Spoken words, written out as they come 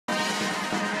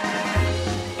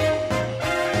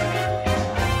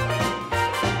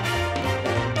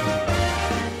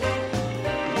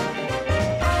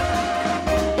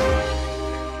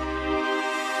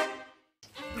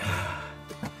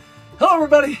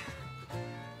everybody,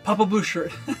 Papa Blue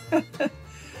Shirt.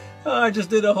 I just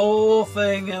did a whole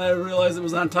thing and I realized it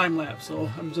was on time lapse, so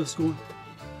I'm just going.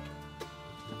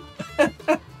 You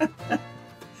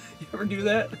ever do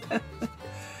that?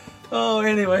 Oh,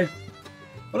 anyway,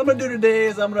 what I'm gonna do today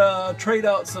is I'm gonna trade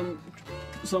out some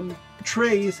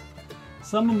trays.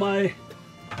 Some of my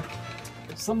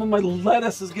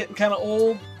lettuce is getting kind of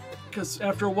old because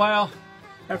after a while,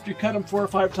 after you cut them 4 or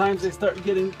 5 times, they start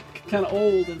getting kind of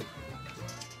old. And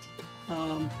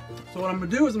so what I'm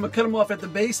gonna do is I'm gonna cut them off at the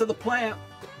base of the plant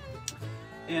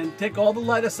and take all the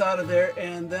lettuce out of there,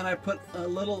 and then I put a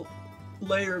little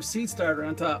layer of seed starter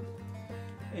on top.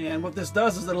 And what this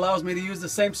does is it allows me to use the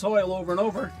same soil over and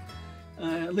over,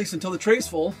 at least until the tray's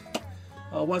full.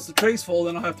 Once the tray's full,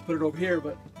 then I'll have to put it over here,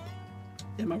 but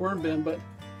in my worm bin. But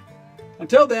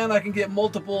until then, I can get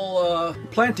multiple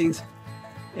plantings.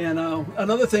 And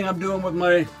another thing I'm doing with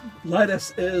my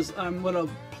lettuce is I'm going to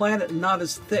plant it not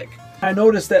as thick. I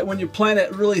noticed that when you plant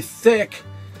it really thick,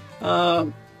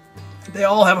 they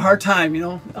all have a hard time, you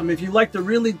know. If you like the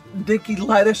really dinky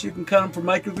lettuce, you can cut them for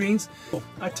microgreens.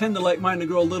 I tend to like mine to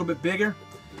grow a little bit bigger.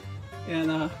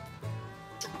 And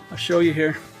I'll show you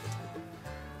here.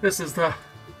 This is the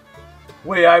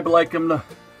way I like them to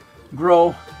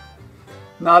grow.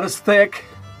 Not as thick.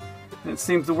 And it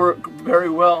seems to work very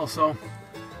well, so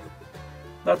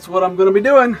that's what I'm going to be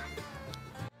doing.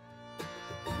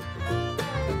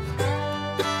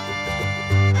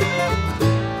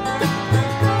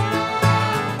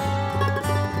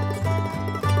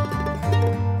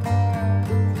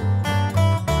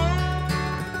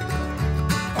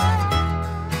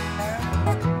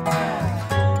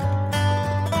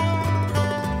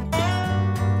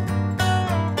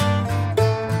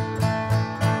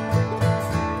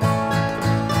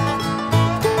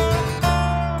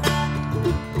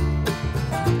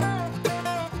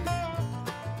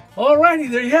 Alrighty,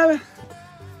 there you have it.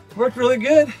 Worked really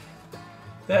good.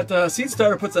 That seed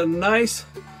starter puts a nice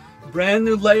brand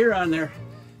new layer on there.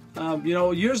 You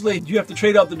know, usually you have to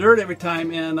trade out the dirt every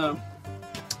time, and I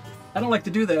don't like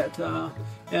to do that.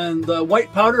 And the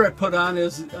white powder I put on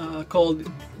is called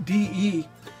DE,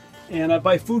 and I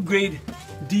buy food grade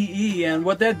DE, and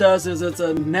what that does is it's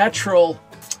a natural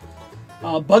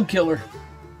bug killer.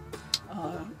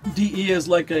 DE is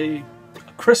like a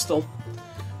crystal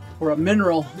or a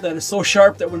mineral that is so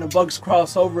sharp that when the bugs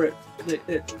cross over it,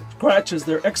 it scratches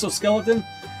their exoskeleton,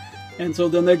 and so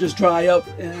then they just dry up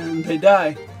and they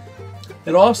die.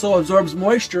 It also absorbs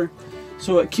moisture,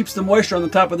 so it keeps the moisture on the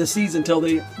top of the seeds until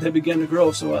they begin to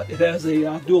grow, so it has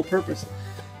a dual purpose.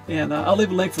 And I'll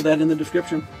leave a link for that in the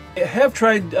description. I have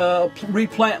tried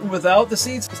replanting without the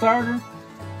seed starter,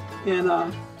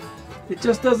 and it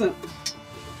just doesn't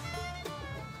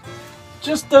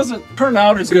turn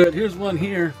out as good. Here's one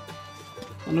here.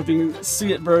 I don't know if you can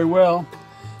see it very well.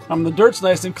 The dirt's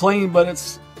nice and clean, but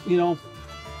it's, you know,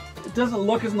 it doesn't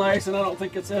look as nice, and I don't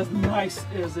think it's as nice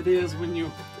as it is when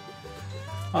you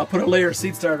put a layer of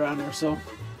seed starter on there. So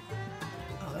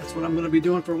that's what I'm going to be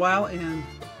doing for a while and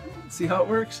see how it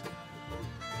works.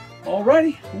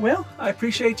 Alrighty, well, I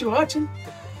appreciate you watching.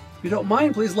 If you don't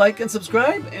mind, please like and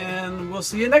subscribe, and we'll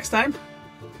see you next time.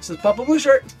 This is Papa Blue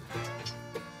Shirt.